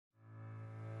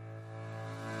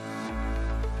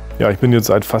Ja, ich bin jetzt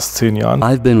seit fast 10 Jahren.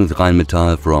 I've been with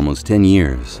Rheinmetall for almost 10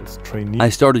 years. Als Trainee. I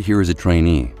started here as a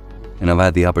trainee, and I've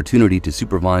had the opportunity to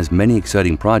supervise many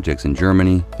exciting projects in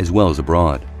Germany as well as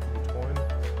abroad.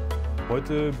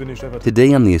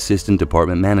 Today I'm the Assistant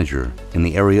Department Manager in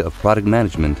the area of product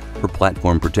management for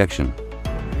platform protection.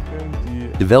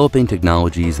 Developing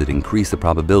technologies that increase the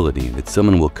probability that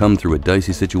someone will come through a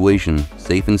dicey situation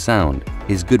safe and sound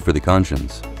is good for the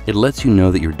conscience. It lets you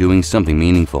know that you're doing something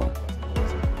meaningful.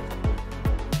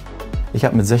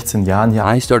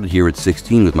 I started here at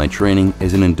 16 with my training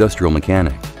as an industrial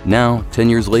mechanic. Now, 10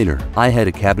 years later, I had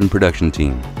a cabin production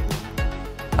team.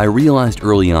 I realized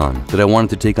early on that I wanted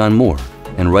to take on more,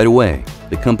 and right away,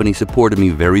 the company supported me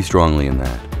very strongly in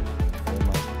that.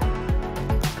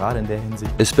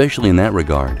 Especially in that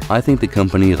regard, I think the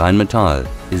company Rheinmetall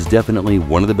is definitely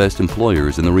one of the best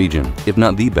employers in the region, if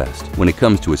not the best, when it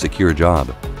comes to a secure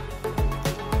job.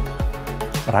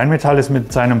 Rheinmetall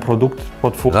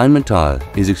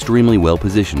is extremely well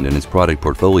positioned in its product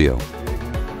portfolio.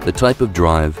 The type of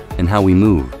drive and how we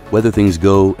move, whether things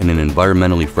go in an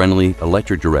environmentally friendly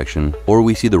electric direction or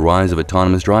we see the rise of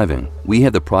autonomous driving, we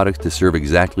have the products to serve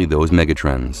exactly those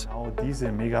megatrends.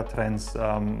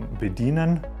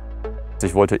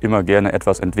 Ich wollte immer gerne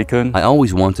etwas entwickeln. I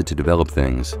always wanted to develop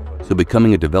things, so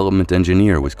becoming a development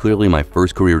engineer was clearly my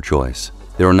first career choice.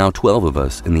 There are now 12 of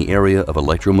us in the area of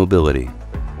electromobility,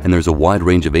 and there's a wide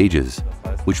range of ages,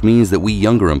 which means that we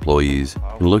younger employees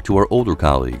can look to our older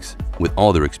colleagues with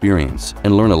all their experience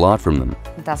and learn a lot from them.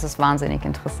 Das ist wahnsinnig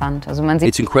interessant.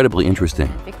 It's incredibly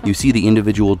interesting. You see the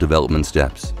individual development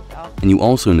steps, and you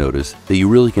also notice that you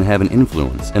really can have an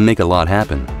influence and make a lot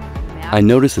happen. I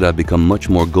notice that I've become much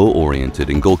more goal-oriented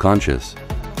and goal-conscious.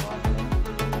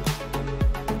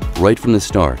 Right from the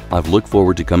start, I've looked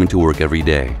forward to coming to work every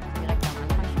day.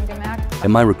 At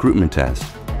my recruitment test,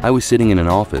 I was sitting in an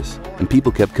office and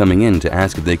people kept coming in to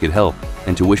ask if they could help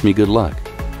and to wish me good luck.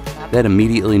 That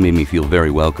immediately made me feel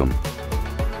very welcome.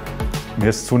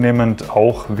 It's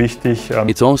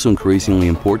also increasingly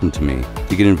important to me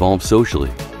to get involved socially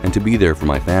and to be there for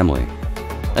my family.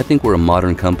 I think we're a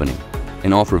modern company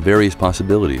and offer various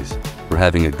possibilities for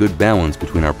having a good balance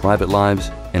between our private lives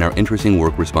and our interesting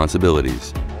work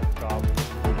responsibilities.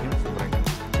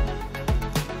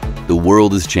 The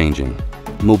world is changing.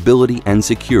 Mobility and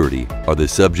security are the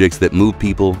subjects that move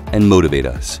people and motivate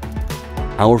us.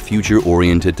 Our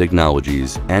future-oriented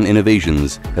technologies and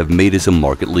innovations have made us a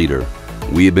market leader.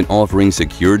 We have been offering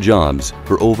secure jobs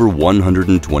for over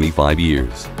 125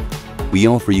 years. We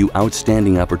offer you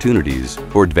outstanding opportunities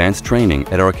for advanced training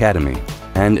at our academy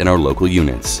and in our local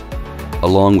units,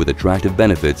 along with attractive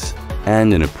benefits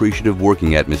and an appreciative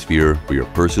working atmosphere for your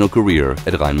personal career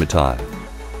at Rheinmetall.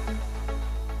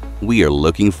 We are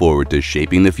looking forward to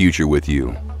shaping the future with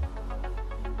you.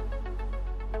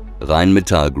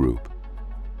 Rheinmetall Group.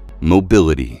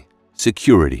 Mobility,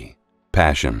 security,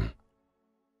 passion.